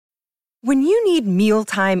When you need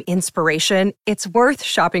mealtime inspiration, it's worth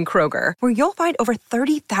shopping Kroger, where you'll find over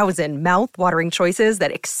 30,000 mouth-watering choices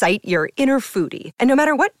that excite your inner foodie. And no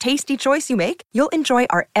matter what tasty choice you make, you'll enjoy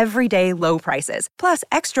our everyday low prices, plus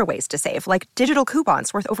extra ways to save, like digital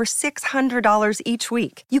coupons worth over $600 each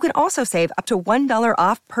week. You can also save up to $1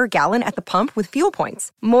 off per gallon at the pump with fuel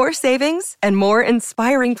points. More savings and more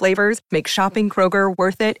inspiring flavors make shopping Kroger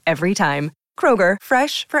worth it every time. Kroger,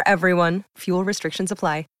 fresh for everyone. Fuel restrictions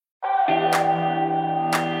apply.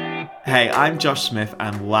 Hey, I'm Josh Smith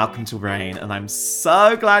and welcome to Rain, and I'm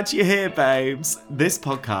so glad you're here, babes. This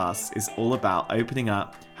podcast is all about opening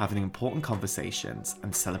up, having important conversations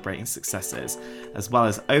and celebrating successes, as well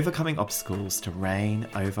as overcoming obstacles to reign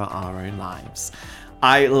over our own lives.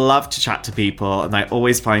 I love to chat to people, and I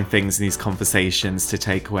always find things in these conversations to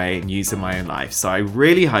take away and use in my own life, so I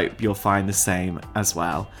really hope you'll find the same as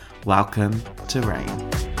well. Welcome to Rain.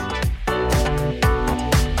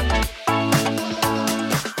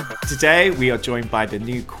 Today, we are joined by the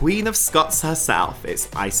new Queen of Scots herself. It's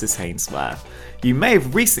Isis Hainsworth. You may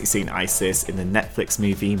have recently seen Isis in the Netflix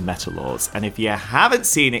movie Metal Lords, and if you haven't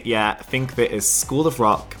seen it yet, think of it as School of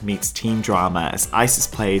Rock meets teen drama, as Isis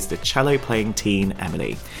plays the cello-playing teen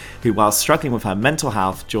Emily, who, while struggling with her mental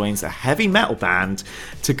health, joins a heavy metal band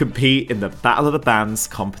to compete in the Battle of the Bands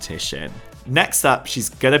competition. Next up, she's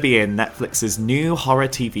going to be in Netflix's new horror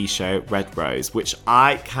TV show, Red Rose, which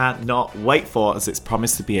I cannot wait for, as it's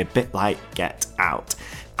promised to be a bit like Get Out.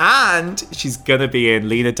 And she's going to be in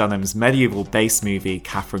Lena Dunham's medieval-based movie,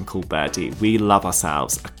 Catherine Called Birdie. We love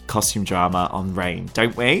ourselves a costume drama on Rain,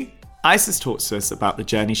 don't we? Isis talks to us about the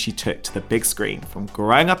journey she took to the big screen, from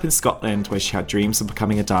growing up in Scotland, where she had dreams of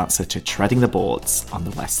becoming a dancer, to treading the boards on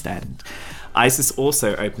the West End. Isis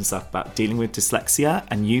also opens up about dealing with dyslexia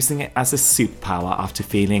and using it as a superpower after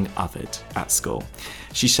feeling othered at school.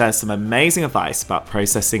 She shares some amazing advice about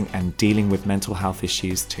processing and dealing with mental health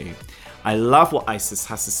issues too. I love what Isis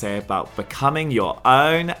has to say about becoming your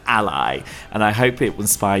own ally, and I hope it will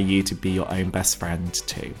inspire you to be your own best friend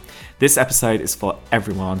too. This episode is for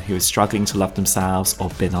everyone who is struggling to love themselves or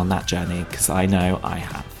been on that journey, because I know I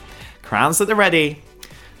have. Crowns at the ready.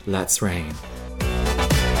 Let's rain.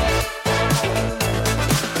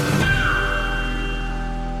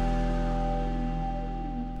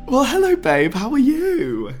 Well, hello, babe. How are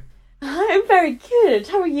you? I'm very good.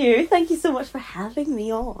 How are you? Thank you so much for having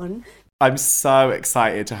me on. I'm so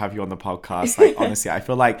excited to have you on the podcast. Like, honestly, I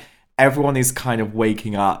feel like everyone is kind of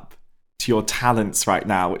waking up to your talents right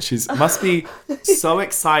now, which must be so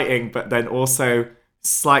exciting, but then also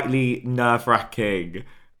slightly nerve-wracking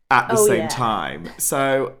at the same time.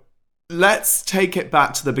 So let's take it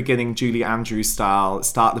back to the beginning, Julie Andrews style.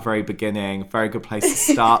 Start at the very beginning. Very good place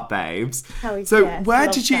to start, babes. So where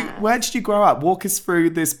did you grow up? Walk us through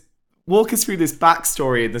this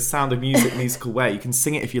backstory in the Sound of Music musical way. You can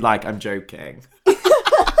sing it if you like. I'm joking.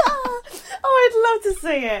 Oh, I'd love to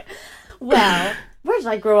sing it. Well, where did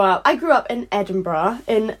I grow up? I grew up in Edinburgh,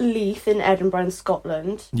 in Leith, in Edinburgh, in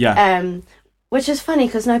Scotland. Yeah. Which is funny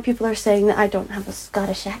because now people are saying that I don't have a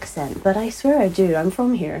Scottish accent, but I swear I do. I'm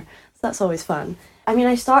from here. That's always fun. I mean,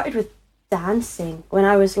 I started with dancing when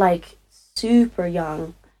I was like super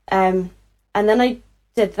young. And then I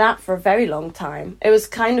did that for a very long time. It was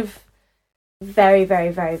kind of very, very,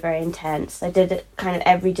 very, very intense. I did it kind of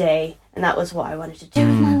every day, and that was what I wanted to do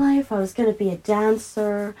with my life. I was going to be a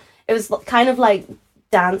dancer. It was kind of like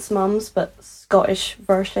Dance Mums, but Scottish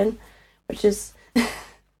version, which is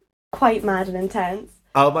quite mad and intense.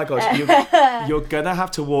 Oh my gosh, you're going to have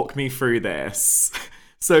to walk me through this.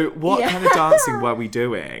 So what kind of dancing were we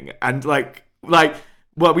doing? And like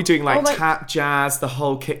were we doing like tap, jazz, the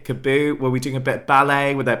whole kit caboodle? Were we doing a bit of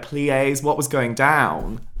ballet? Were there pliés? What was going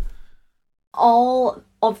down? All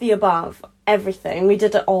of the above, everything. We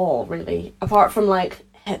did it all, really. Apart from like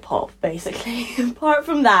hip hop, basically. Apart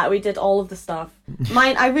from that, we did all of the stuff.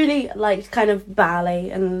 I really liked kind of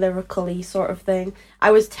ballet and lyrical-y sort of thing.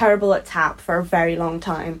 I was terrible at tap for a very long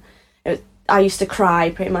time. I used to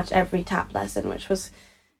cry pretty much every tap lesson, which was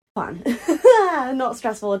fun. Not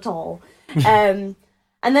stressful at all.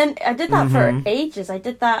 And then I did that for ages. I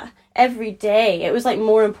did that every day. It was like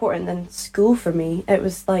more important than school for me. It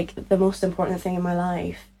was like the most important thing in my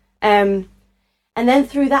life. And then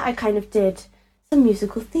through that I kind of did some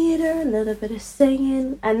musical theatre, a little bit of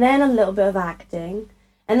singing, and then a little bit of acting.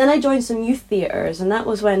 And then I joined some youth theatres, and that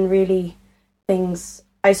was when really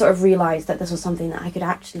I sort of realised that this was something that I could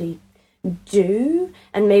actually do,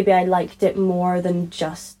 and maybe I liked it more than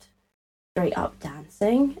just straight up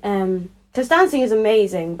dancing. Because dancing is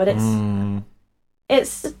amazing, but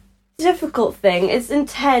it's a difficult thing. It's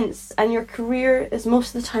intense, and your career is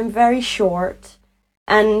most of the time very short,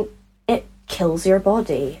 and kills your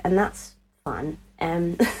body, and that's fun.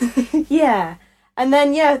 Yeah. And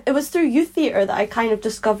then, it was through youth theatre that I kind of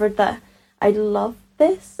discovered that I love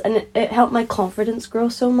this, and it helped my confidence grow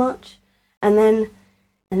so much. And then,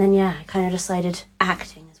 I kind of decided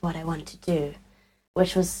acting is what I wanted to do,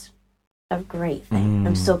 which was a great thing.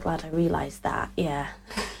 I'm so glad I realised that, yeah.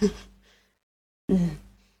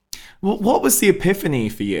 What was the epiphany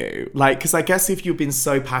for you? Like, because I guess if you've been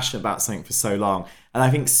so passionate about something for so long, and I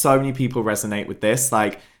think so many people resonate with this,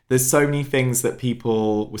 like, there's so many things that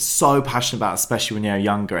people were so passionate about, especially when you're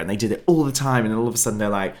younger, and they did it all the time, and all of a sudden they're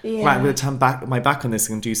like, right, I'm going to turn my back on this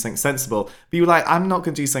and do something sensible. But you were like, I'm not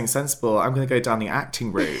going to do something sensible. I'm going to go down the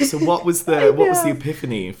acting route. So what was the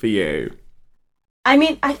epiphany for you? I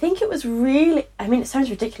mean, I think it was really, it sounds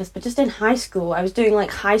ridiculous, but just in high school, I was doing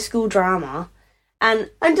like high school drama.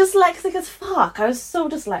 And I'm dyslexic as fuck. I was so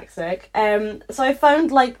dyslexic. So I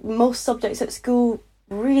found like most subjects at school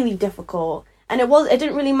really difficult. And it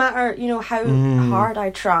didn't really matter, how hard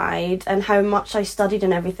I tried and how much I studied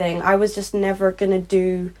and everything. I was just never going to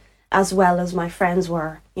do as well as my friends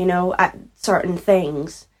were, at certain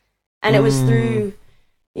things. And it was through,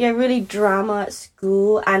 really drama at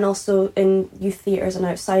school and also in youth theatres and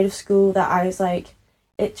outside of school that I was like,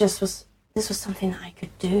 this was something that I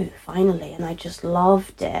could do, finally. And I just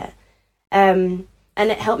loved it. And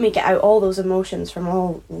it helped me get out all those emotions from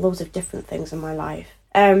all loads of different things in my life.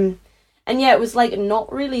 And it was like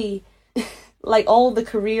not really, like all the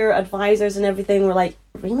career advisors and everything were like,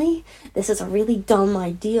 really? This is a really dumb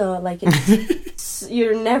idea. Like,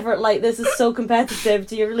 you're never, like, this is so competitive.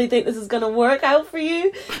 Do you really think this is going to work out for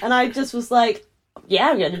you? And I just was like, yeah,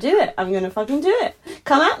 I'm going to do it. I'm going to fucking do it.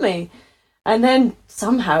 Come at me. And then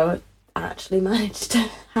somehow it actually managed to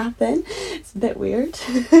happen. It's a bit weird.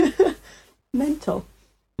 Mental.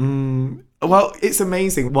 Well, it's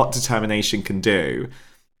amazing what determination can do.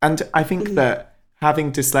 And I think that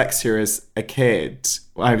having dyslexia as a kid,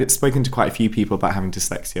 I've spoken to quite a few people about having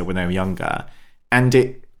dyslexia when they were younger, and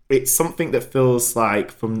it's something that feels like,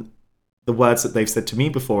 from the words that they've said to me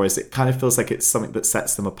before, is it kind of feels like it's something that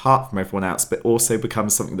sets them apart from everyone else, but also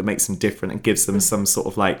becomes something that makes them different and gives them some sort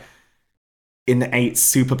of like innate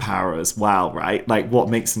superpower as well, right? Like what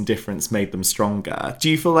makes them different made them stronger. Do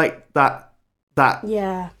you feel like that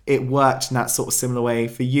it worked in that sort of similar way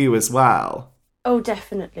for you as well? Oh,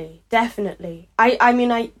 definitely.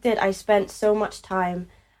 I spent so much time.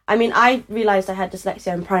 I realised I had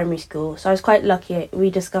dyslexia in primary school, so I was quite lucky. We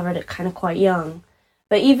discovered it kind of quite young.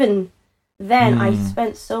 But even then, I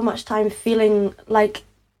spent so much time feeling like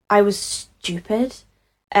I was stupid,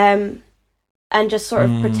 and just sort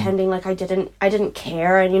of pretending like I didn't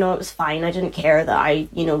care, and, it was fine. I didn't care that I,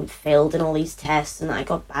 failed in all these tests and that I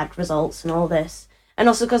got bad results and all this. And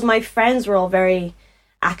also because my friends were all very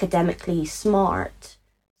academically smart,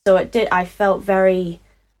 so I felt very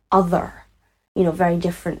other, very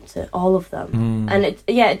different to all of them. And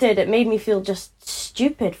it made me feel just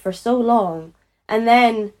stupid for so long. And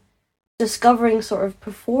then discovering sort of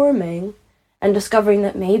performing and discovering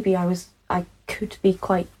that maybe I could be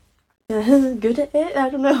quite good at it,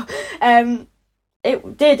 I don't know.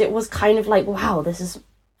 It was kind of like, wow, this is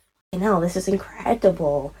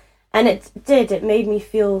incredible. And it made me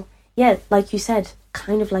feel, like you said,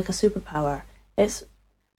 kind of like a superpower.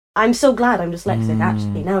 I'm so glad I'm dyslexic,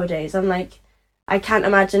 actually, nowadays. I'm like, I can't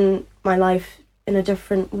imagine my life in a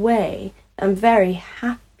different way. I'm very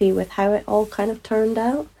happy with how it all kind of turned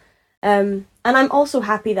out. And I'm also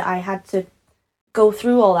happy that I had to go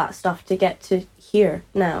through all that stuff to get to here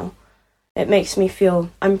now. It makes me feel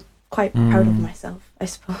I'm quite proud of myself, I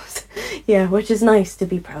suppose. Yeah, which is nice to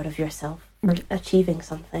be proud of yourself for achieving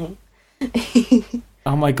something.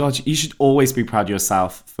 Oh my God, you should always be proud of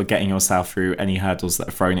yourself for getting yourself through any hurdles that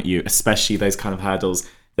are thrown at you, especially those kind of hurdles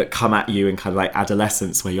that come at you in kind of like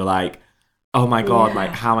adolescence, where you're like, oh my God, like,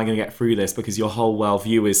 how am I going to get through this? Because your whole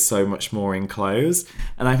worldview is so much more enclosed.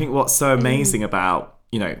 And I think what's so amazing about,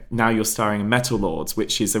 now you're starring in Metal Lords,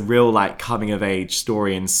 which is a real like coming of age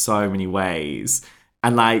story in so many ways.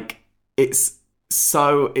 And like, it's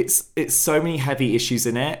so many heavy issues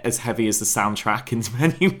in it, as heavy as the soundtrack in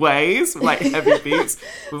many ways, like heavy beats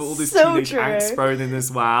with all this so teenage angst thrown in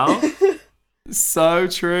as well. So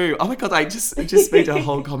true. Oh my God, I just made a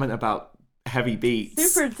whole comment about heavy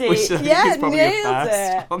beats. Super deep. Which I think is probably a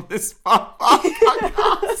first on this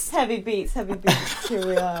podcast. Heavy beats. Here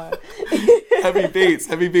we are.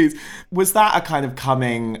 Heavy beats. Was that a kind of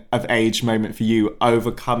coming of age moment for you,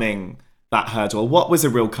 overcoming that hurdle? What was a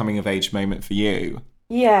real coming of age moment for you?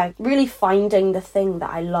 Yeah, really finding the thing that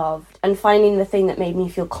I loved and finding the thing that made me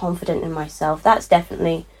feel confident in myself. That's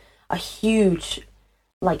definitely a huge,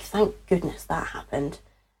 like, thank goodness that happened.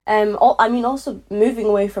 I mean, also moving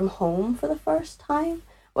away from home for the first time.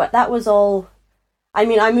 That was all. I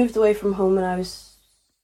mean, I moved away from home when I was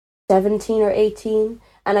 17 or 18,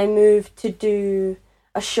 and I moved to do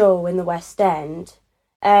a show in the West End.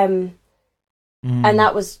 And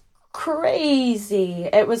that was crazy.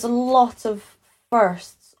 It was a lot of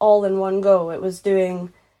firsts all in one go. It was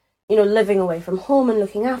doing, living away from home and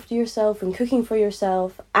looking after yourself and cooking for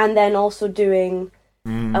yourself, and then also doing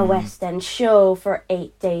a West End show for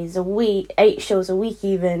 8 days a week, 8 shows a week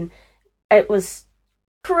even. It was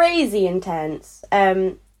crazy intense.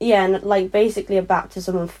 And like basically a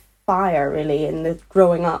baptism of fire really in the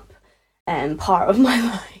growing up part of my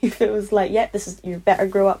life. It was like, you better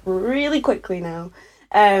grow up really quickly now.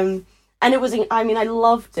 And it was, I mean, I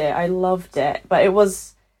loved it, but it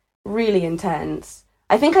was really intense.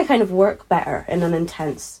 I think I kind of work better in an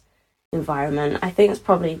intense environment. I think it's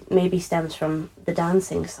probably maybe stems from the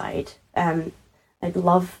dancing side. I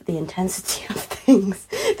love the intensity of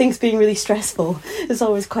things being really stressful is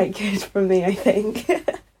always quite good for me, I think.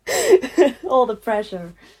 All the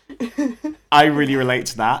pressure. I really relate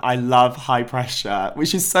to that. I love high pressure,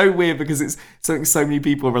 which is so weird because it's something so many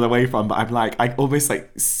people run away from, but I'm like, I almost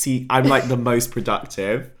I'm like the most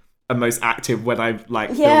productive and most active when I feel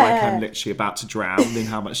like I'm literally about to drown in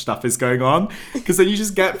how much stuff is going on, because then you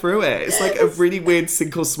just get through it. It's like a really weird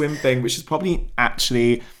sink or swim thing, which is probably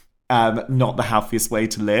actually not the healthiest way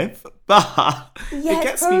to live, but it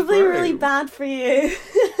gets it's probably me really bad for you.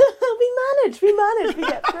 we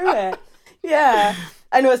get through it. Yeah,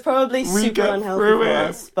 I know it's probably super unhealthy for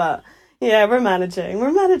us, but yeah, we're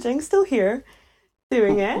managing, still here,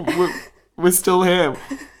 doing it. We're still here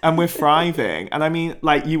and we're thriving. And I mean,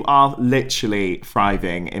 like, you are literally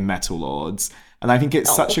thriving in Metal Lords. And I think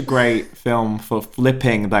it's such a great film for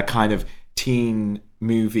flipping that kind of teen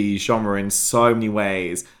movie genre in so many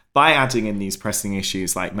ways by adding in these pressing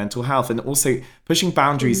issues like mental health and also pushing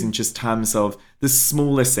boundaries in just terms of the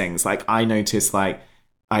smallest things. Like, I noticed like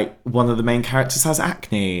one of the main characters has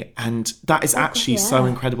acne, and that is actually so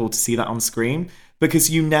incredible to see that on screen, because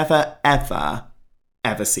you never, ever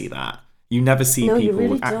see that. You never see people really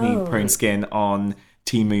with acne-prone skin on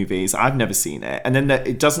teen movies. I've never seen it. And then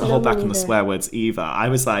it doesn't hold back on the swear words either. I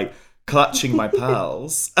was like clutching my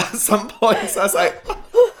pearls at some point. So I was like,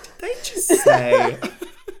 did they just say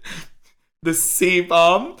the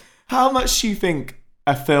C-bomb? How much do you think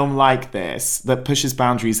a film like this that pushes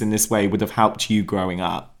boundaries in this way would have helped you growing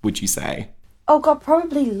up, would you say? Oh God,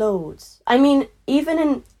 probably loads. I mean, even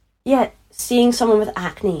in, seeing someone with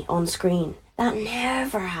acne on screen, that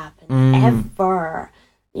never happened, ever.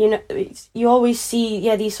 You always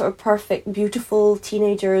see, these sort of perfect, beautiful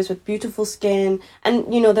teenagers with beautiful skin. And,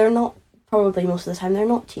 they're not, probably most of the time, they're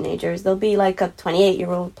not teenagers. They'll be like a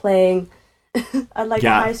 28-year-old playing a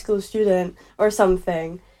high school student or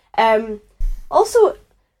something. Also,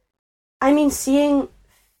 I mean, seeing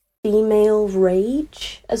female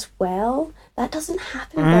rage as well, that doesn't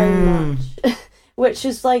happen very much. Which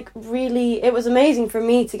is like really, it was amazing for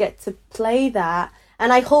me to get to play that.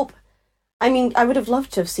 And I would have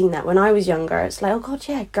loved to have seen that when I was younger. It's like, oh God,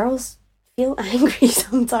 yeah, girls feel angry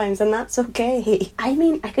sometimes, and that's okay. I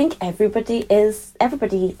mean, I think everybody is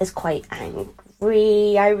quite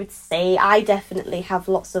angry, I would say. I definitely have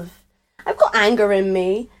I've got anger in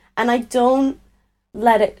me, and I don't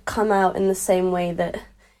let it come out in the same way that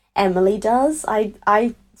Emily does.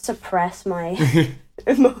 I suppress my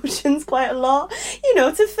emotions quite a lot,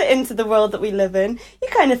 to fit into the world that we live in. You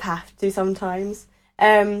kind of have to sometimes.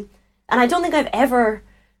 And I don't think I've ever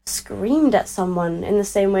screamed at someone in the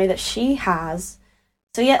same way that she has.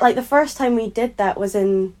 So like the first time we did that was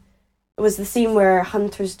the scene where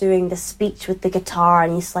Hunter's doing the speech with the guitar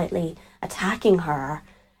and he's slightly attacking her.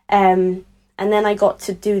 And then I got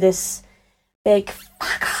to do this big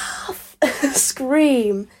fuck off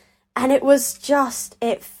scream. And it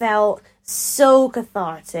felt so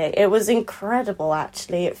cathartic. It was incredible,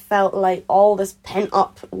 actually. It felt like all this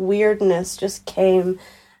pent-up weirdness just came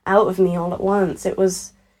out of me all at once. It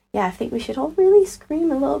was, I think we should all really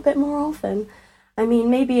scream a little bit more often. I mean,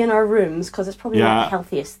 maybe in our rooms, because it's probably not the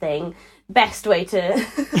healthiest thing. Best way to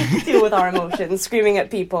deal with our emotions, screaming at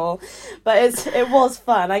people. But it was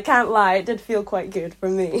fun. I can't lie. It did feel quite good for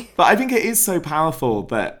me. But I think it is so powerful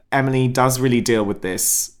that Emily does really deal with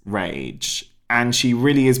this rage. And she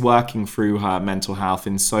really is working through her mental health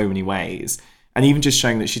in so many ways. And even just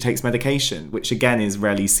showing that she takes medication, which again is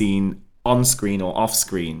rarely seen on screen or off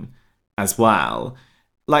screen as well.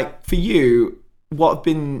 Like, for you, what have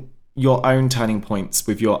been your own turning points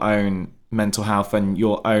with your own mental health and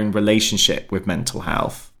your own relationship with mental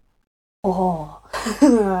health?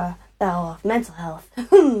 Mental health.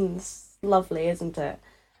 It's lovely, isn't it?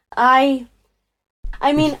 I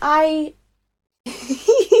mean, I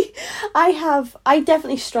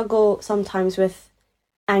definitely struggle sometimes with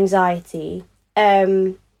anxiety.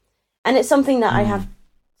 And it's something that I have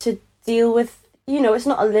to deal with. You know, it's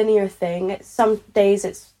not a linear thing. Some days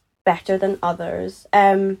it's better than others.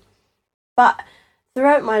 But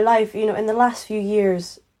throughout my life, you know, in the last few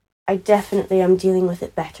years, I definitely am dealing with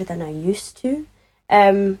it better than I used to.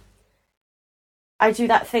 I do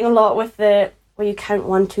that thing a lot with where you count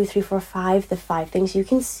 1, 2, 3, 4, 5, the 5 things you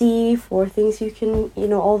can see, 4 things you can, you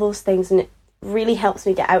know, all those things, and it really helps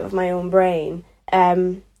me get out of my own brain.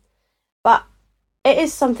 But it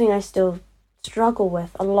is something I still struggle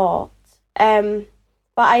with a lot. But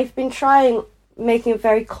I've been making a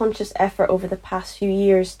very conscious effort over the past few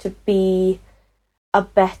years to be a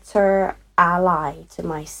better ally to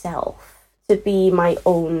myself, to be my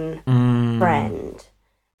own friend.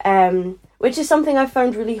 Which is something I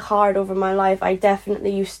found really hard over my life. I definitely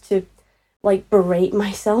used to berate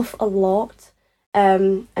myself a lot,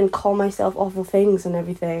 and call myself awful things and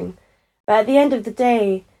everything. But at the end of the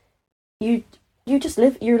day, you just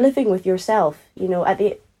you're living with yourself. You know, at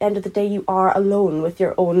the end of the day, you are alone with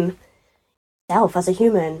your own self as a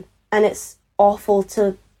human, and it's awful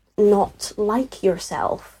to not like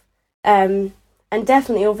yourself. And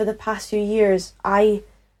definitely over the past few years, I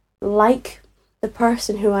like the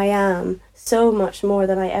person who I am so much more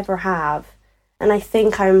than I ever have, and I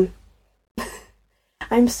think I'm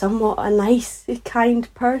somewhat a nice,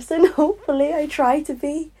 kind person. Hopefully, I try to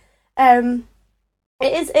be.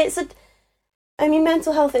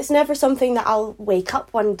 Mental health, it's never something that I'll wake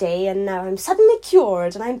up one day and now I'm suddenly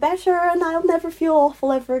cured and I'm better and I'll never feel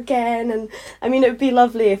awful ever again. And I mean, it would be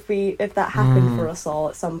lovely if that happened for us all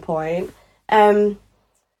at some point. But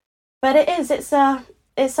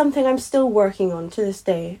it's something I'm still working on to this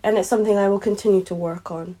day, and it's something I will continue to work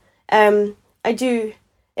on.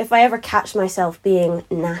 If I ever catch myself being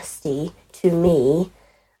nasty to me,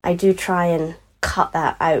 I do try and cut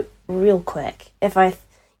that out real quick. If I'm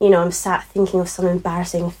sat thinking of some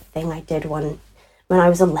embarrassing thing I did when I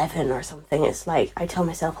was 11 or something, it's like I tell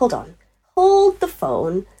myself, hold the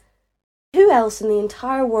phone. Who else in the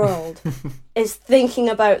entire world is thinking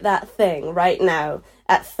about that thing right now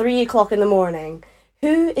at 3 o'clock in the morning?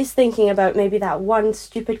 Who is thinking about maybe that one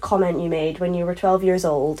stupid comment you made when you were 12 years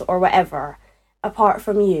old or whatever, apart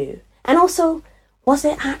from you? And also, was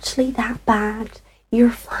it actually that bad? You're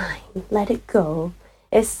fine. Let it go.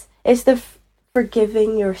 It's the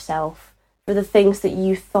forgiving yourself for the things that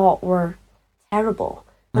you thought were terrible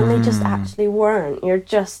when they just actually weren't. You're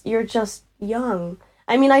just young.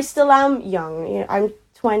 I mean, I still am young. You know, I'm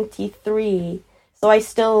 23, so I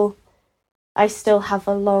still have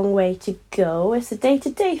a long way to go. It's a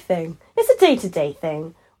day-to-day thing.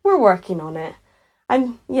 We're working on it.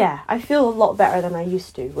 I feel a lot better than I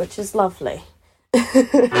used to, which is lovely.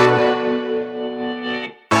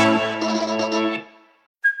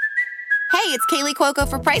 Hey, it's Kaylee Cuoco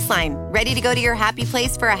for Priceline. Ready to go to your happy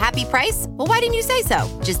place for a happy price? Well, why didn't you say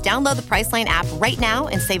so? Just download the Priceline app right now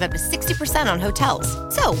and save up to 60% on hotels.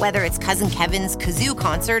 So whether it's Cousin Kevin's Kazoo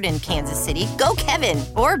Concert in Kansas City, go Kevin,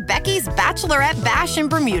 or Becky's Bachelorette Bash in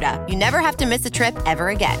Bermuda, you never have to miss a trip ever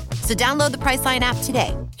again. So download the Priceline app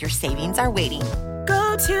today. Your savings are waiting.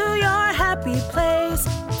 Go to your happy place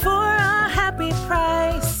for a happy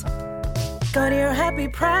price. Go to your happy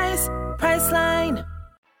price, Priceline.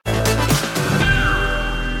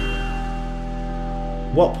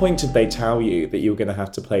 What point did they tell you that you were going to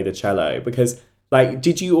have to play the cello? Because,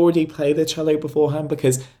 did you already play the cello beforehand?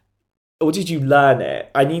 Or did you learn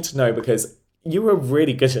it? I need to know, because you were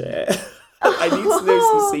really good at it. I need to know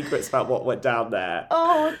some secrets about what went down there.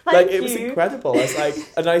 Oh, thank you. It was incredible. I was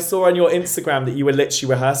and I saw on your Instagram that you were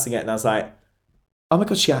literally rehearsing it, and I was like, oh my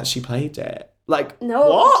God, she actually played it. No,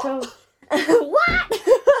 what? What?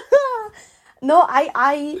 No,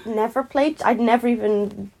 I never played. I'd never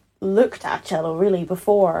even looked at cello really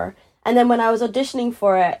before, and then when I was auditioning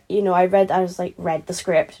for it, you know, I read the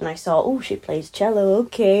script and I saw, she plays cello,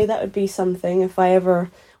 okay, that would be something. If I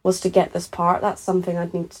ever was to get this part, that's something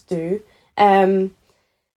I'd need to do. And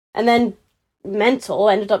then Mental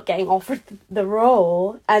ended up getting offered the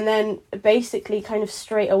role, and then basically kind of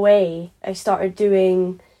straight away I started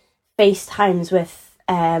doing FaceTimes with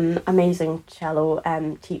amazing cello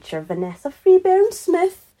teacher Vanessa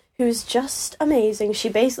Freebairn-Smith, who's just amazing. She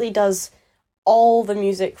basically does all the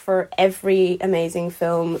music for every amazing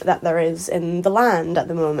film that there is in the land at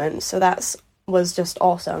the moment. So was just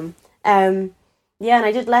awesome. And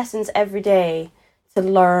I did lessons every day to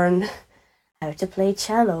learn how to play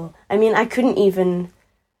cello. I mean, I couldn't even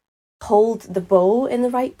hold the bow in the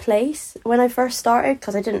right place when I first started,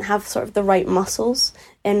 because I didn't have sort of the right muscles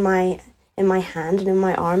in my hand and in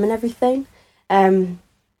my arm and everything. So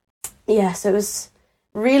it was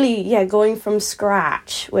really, going from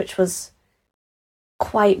scratch, which was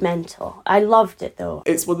quite mental. I loved it though.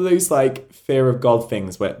 It's one of those like fear of God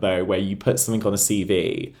things where you put something on a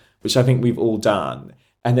CV, which I think we've all done,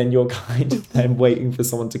 and then you're kind of then waiting for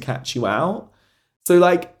someone to catch you out. So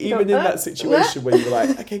like even in that situation where you're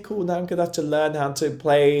like, okay, cool, now I'm gonna have to learn how to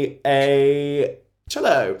play a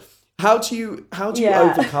cello. How do you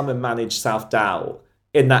overcome and manage self-doubt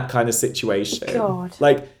in that kind of situation? God.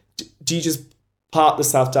 Like, do you just park the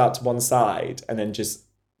self-doubt to one side and then just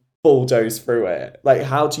bulldoze through it? Like,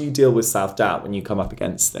 how do you deal with self-doubt when you come up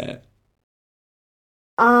against it?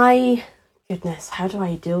 Goodness, how do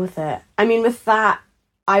I deal with it? I mean, with that,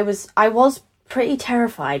 I was pretty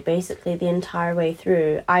terrified basically the entire way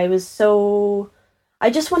through. I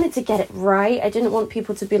just wanted to get it right. I didn't want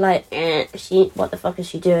people to be like, what the fuck is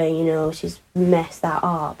she doing? You know, she's messed that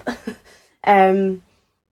up.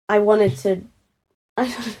 I wanted to, I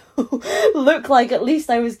don't know, look like at least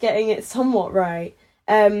I was getting it somewhat right.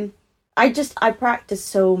 I practiced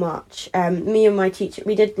so much. Me and my teacher,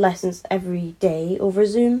 we did lessons every day over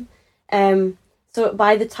Zoom. So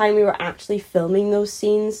by the time we were actually filming those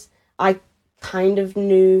scenes, I kind of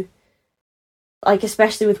knew, like,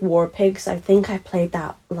 especially with War Pigs, I think I played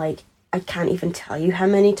that, like, I can't even tell you how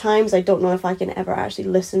many times. I don't know if I can ever actually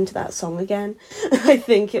listen to that song again. I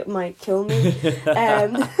think it might kill me.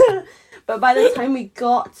 But by the time we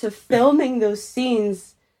got to filming those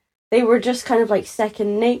scenes, they were just kind of like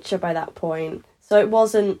second nature by that point. So it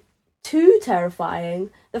wasn't too terrifying.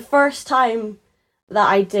 The first time that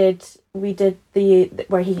we did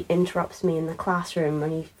where he interrupts me in the classroom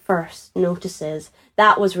when he first notices,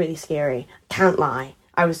 that was really scary. Can't lie.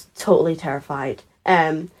 I was totally terrified.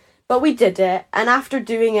 But we did it. And after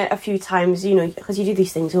doing it a few times, you know, because you do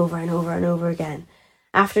these things over and over and over again.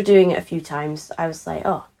 After doing it a few times, I was like,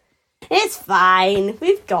 oh, it's fine.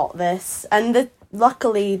 We've got this. And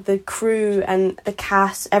luckily, the crew and the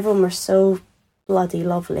cast, everyone were so bloody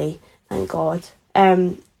lovely. Thank God.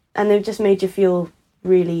 And they just made you feel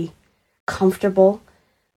really comfortable,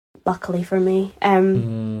 luckily for me.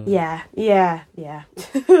 Yeah.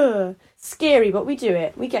 Scary, but we do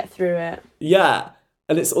it. We get through it. Yeah.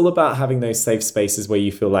 And it's all about having those safe spaces where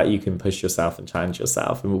you feel like you can push yourself and challenge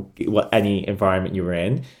yourself in any environment you're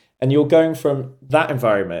in. And you're going from that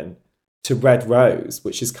environment to Red Rose,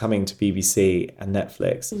 which is coming to BBC and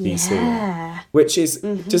Netflix soon, which is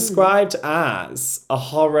described as a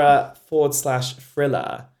horror /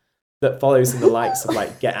 thriller that follows in the likes of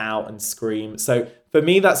like Get Out and Scream. So for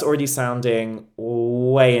me, that's already sounding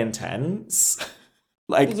way intense.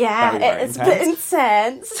 Like, yeah, very it's a bit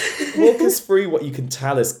intense. Walk us through what you can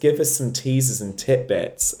tell us. Give us some teasers and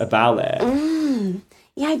tidbits about it.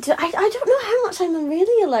 Yeah, I don't know how much I'm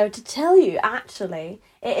really allowed to tell you, actually.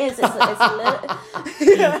 It is. It's a little.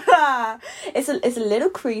 it's a little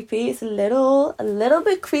creepy. It's a little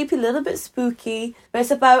bit creepy, a little bit spooky. But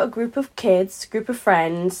it's about a group of kids, group of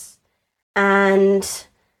friends, and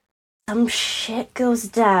some shit goes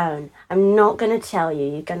down. I'm not gonna tell you.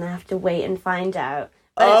 You're gonna have to wait and find out.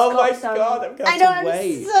 But oh my God, I'm going to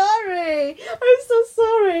wait. I'm sorry. I'm so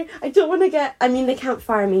sorry. I don't want to get... I mean, they can't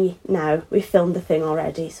fire me now. We filmed the thing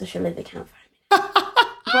already, so surely they can't fire me now.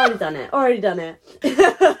 I've already done it.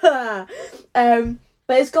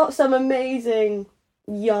 But it's got some amazing,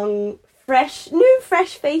 young, fresh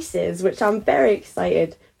faces, which I'm very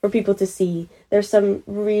excited for people to see. There's some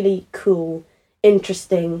really cool,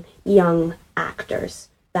 interesting, young actors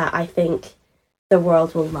that I think the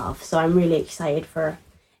world will love. So I'm really excited for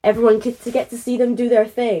everyone to get to see them do their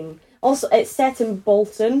thing. Also, it's set in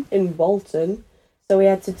Bolton, so we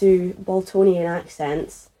had to do Boltonian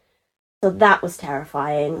accents. So that was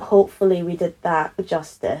terrifying. Hopefully we did that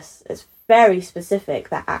justice. It's very specific,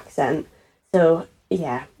 that accent. So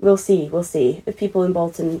yeah, we'll see. If people in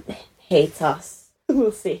Bolton hate us,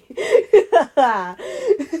 we'll see.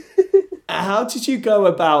 How did you go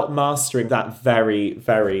about mastering that very,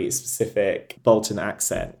 very specific Bolton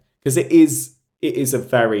accent? Because it is a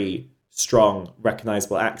very strong,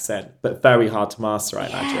 recognisable accent, but very hard to master, I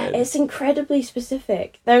imagine. It's incredibly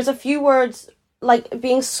specific. There's a few words, like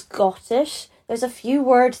being Scottish, there's a few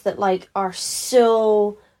words that like are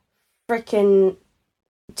so freaking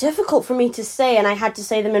difficult for me to say, and I had to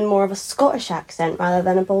say them in more of a Scottish accent rather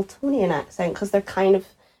than a Boltonian accent, because they're kind of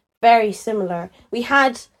very similar. We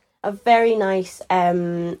had a very nice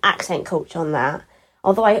accent coach on that,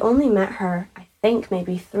 although I only met her, I think,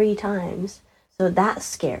 maybe 3 times, so that's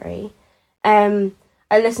scary. I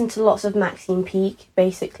listened to lots of Maxine Peake,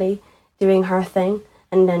 basically, doing her thing,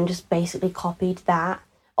 and then just basically copied that.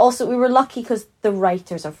 Also, we were lucky because the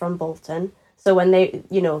writers are from Bolton, so when they,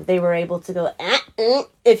 they were able to go,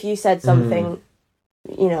 if you said something,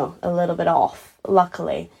 a little bit off,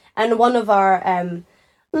 luckily. And one of our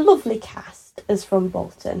lovely cast is from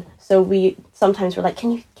Bolton, so we sometimes were like,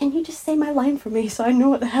 can you just say my line for me so I know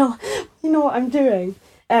what the hell, what I'm doing.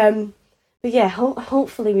 But yeah,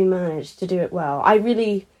 hopefully we managed to do it well. I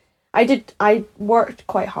worked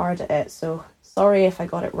quite hard at it, so sorry if I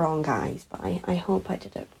got it wrong, guys, but I hope I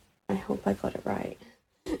did it. I hope I got it right.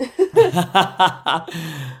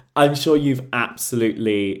 I'm sure you've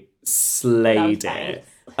absolutely slayed it.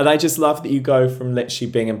 And I just love that you go from literally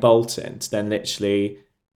being in Bolton to then literally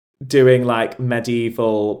doing like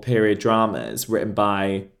medieval period dramas written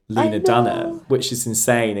by Lena Dunham, which is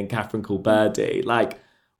insane, and Catherine Birdie. Like,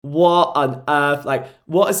 what on earth? Like,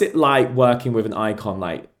 what is it like working with an icon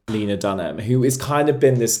like Lena Dunham, who has kind of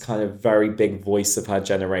been this kind of very big voice of her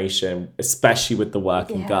generation, especially with the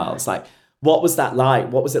working girls? Like, what was that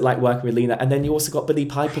like? What was it like working with Lena? And then you also got Billie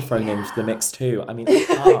Piper thrown into the mix too. I mean,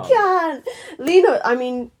 I can't. Lena, I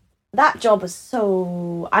mean, that job was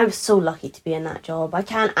I'm so lucky to be in that job. I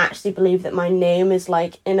can't actually believe that my name is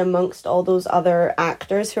like in amongst all those other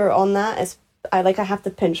actors who are on that. I have to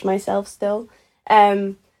pinch myself still.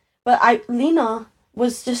 But Lena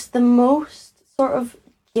was just the most sort of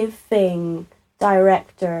giving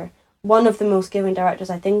director, one of the most giving directors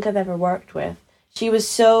I think I've ever worked with. She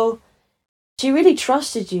really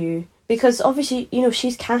trusted you because obviously,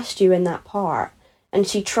 she's cast you in that part and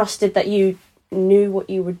she trusted that you knew what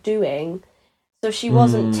you were doing. So she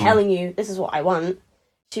wasn't telling you, this is what I want.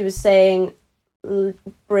 She was saying,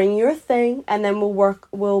 bring your thing and then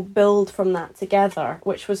we'll build from that together,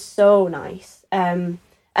 which was so nice. And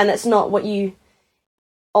it's not what you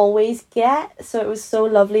always get. So it was so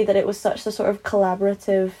lovely that it was such a sort of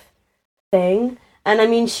collaborative thing. And I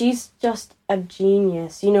mean, she's just a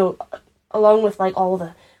genius, along with like all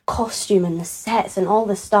the costume and the sets and all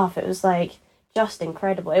the stuff. It was like just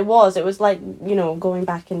incredible. It was like, going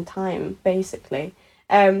back in time, basically.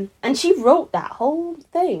 And she wrote that whole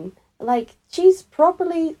thing. Like, she's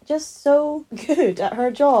probably just so good at her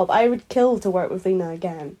job. I would kill to work with Lena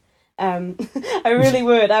again. I really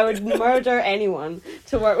would. I would murder anyone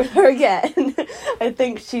to work with her again. I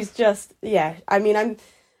think she's just, I mean,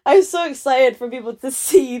 I'm so excited for people to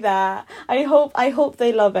see that. I hope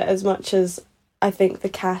they love it as much as I think the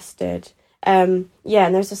cast did. And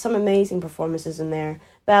there's some amazing performances in there.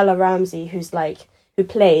 Bella Ramsey, who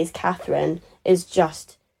plays Catherine, is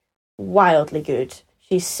just wildly good.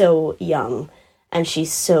 She's so young and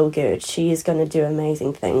she's so good. She is going to do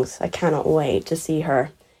amazing things. I cannot wait to see her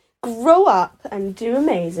grow up and do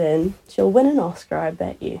amazing. She'll win an Oscar, I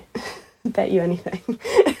bet you. Bet you anything.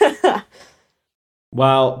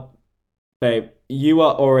 Well, babe, you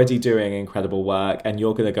are already doing incredible work and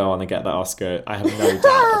you're going to go on and get that Oscar. I have no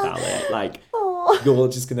doubt about it. Like, you're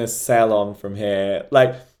just going to sail on from here.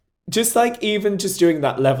 Like, just like even just doing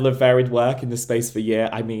that level of varied work in the space of a year,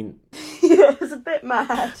 I mean... Yeah, it's a bit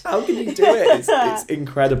mad. How can you do it? It's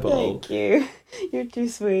incredible. Thank you. You're too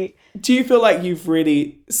sweet. Do you feel like you've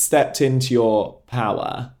really stepped into your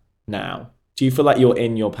power now? Do you feel like you're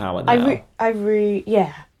in your power now? I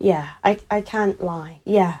can't lie.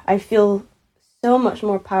 Yeah, I feel so much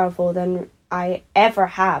more powerful than I ever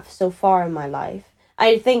have so far in my life.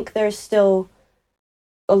 I think there's still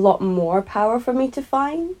a lot more power for me to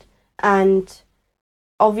find, and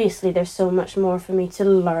obviously there's so much more for me to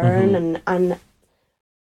learn and a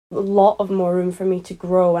lot of more room for me to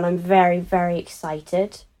grow, and I'm very, very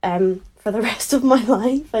excited for the rest of my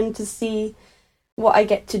life and to see what I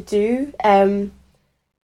get to do. I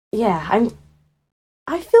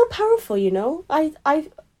feel powerful, I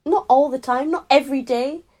not all the time, not every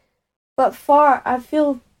day, but I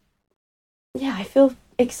feel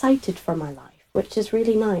excited for my life, which is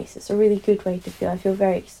really nice. It's a really good way to feel. I feel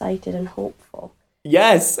very excited and hopeful.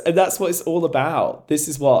 Yes, and that's what it's all about. This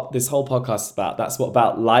is what this whole podcast is about. That's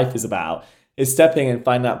what life is about. Is stepping and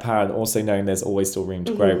finding that power and also knowing there's always still room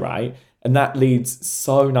to grow, right? And that leads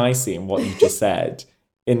so nicely in what you just said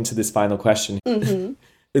into this final question. In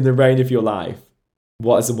the reign of your life,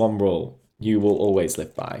 what is the one rule you will always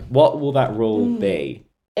live by? What will that rule be?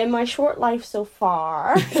 In my short life so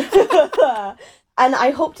far, and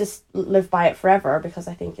I hope to live by it forever because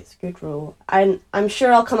I think it's a good rule. And I'm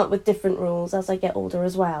sure I'll come up with different rules as I get older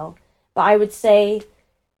as well. But I would say,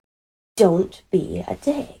 don't be a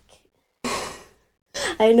dick.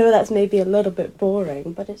 I know that's maybe a little bit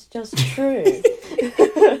boring, but it's just true.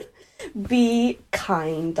 Be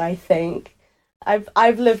kind, I think.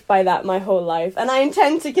 I've lived by that my whole life, and I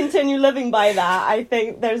intend to continue living by that. I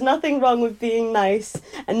think there's nothing wrong with being nice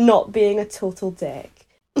and not being a total dick.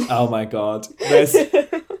 Oh my God.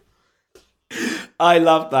 I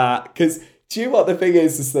love that, because do you know what the thing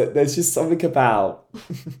is that there's just something about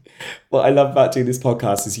what I love about doing this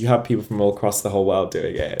podcast is you have people from all across the whole world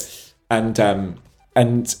doing it.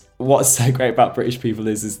 And what's so great about British people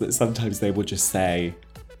is that sometimes they will just say,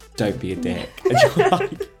 don't be a dick. And you're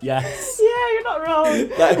like, yes. Yeah, you're not wrong.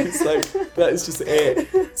 That is just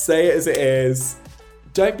it. Say it as it is.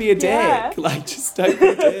 Don't be a dick. Yeah. Like, just don't be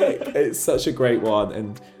a dick. It's such a great one.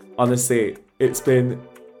 And honestly, it's been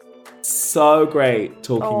so great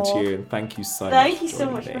talking to you. And thank you so much. Thank you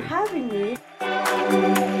so much for having me.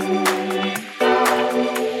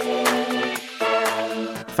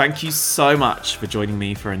 Thank you so much for joining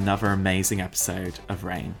me for another amazing episode of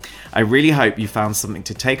Rain. I really hope you found something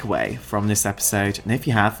to take away from this episode, and if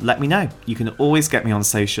you have, let me know. You can always get me on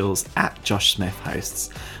socials at Josh Smith Hosts.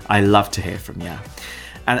 I love to hear from you.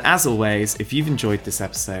 And as always, if you've enjoyed this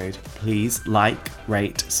episode, please like,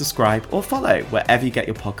 rate, subscribe, or follow wherever you get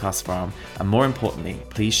your podcast from. And more importantly,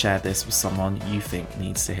 please share this with someone you think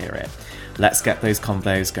needs to hear it. Let's get those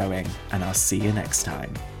convos going, and I'll see you next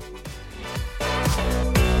time.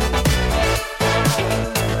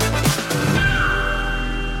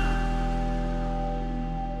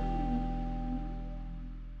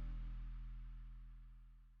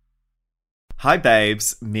 Hi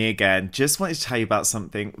babes, me again. Just wanted to tell you about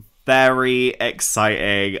something very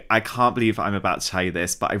exciting. I can't believe I'm about to tell you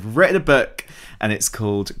this, but I've written a book and it's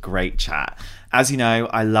called Great Chat. As you know,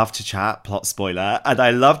 I love to chat, plot spoiler, and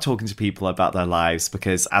I love talking to people about their lives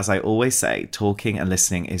because, as I always say, talking and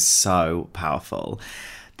listening is so powerful.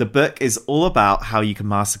 The book is all about how you can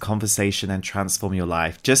master conversation and transform your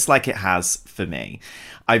life, just like it has for me.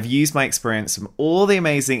 I've used my experience from all the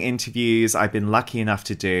amazing interviews I've been lucky enough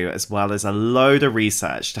to do, as well as a load of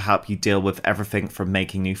research to help you deal with everything from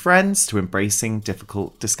making new friends to embracing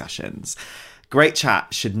difficult discussions. Great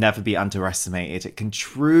Chat should never be underestimated. It can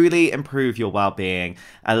truly improve your well-being,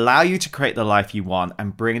 allow you to create the life you want,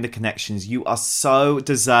 and bring the connections you are so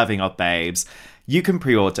deserving of, babes. You can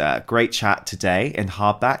pre-order Great Chat today in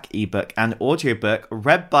hardback, ebook, and audiobook,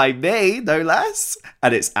 read by me, no less,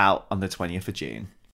 and it's out on the 20th of June.